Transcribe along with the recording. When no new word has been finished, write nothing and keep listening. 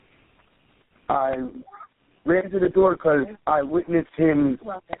I ran to the door because I witnessed him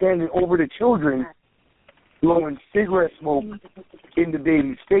standing over the children blowing cigarette smoke in the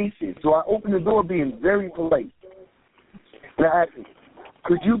baby's faces. So I opened the door being very polite. And I asked him,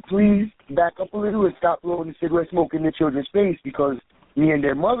 could you please back up a little and stop blowing the cigarette smoke in the children's face because me and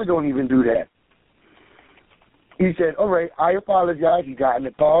their mother don't even do that. He said, all right, I apologize. He got in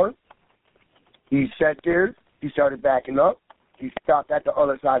the car. He sat there. He started backing up. He stopped at the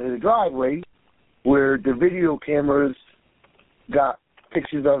other side of the driveway where the video cameras got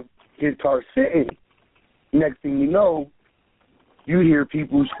pictures of his car sitting. Next thing you know, you hear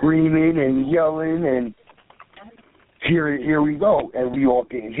people screaming and yelling, and here we go, and we all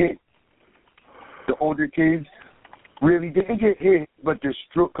getting hit. The older kids really didn't get hit, but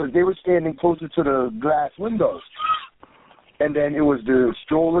because they were standing closer to the glass windows. And then it was the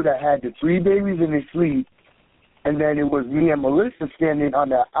stroller that had the 3 babies in his sleep, and then it was me and Melissa standing on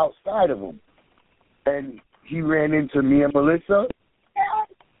the outside of him. And he ran into me and Melissa,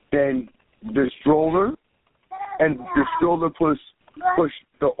 then the stroller, and the stroller pushed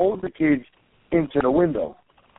the older kids into the window.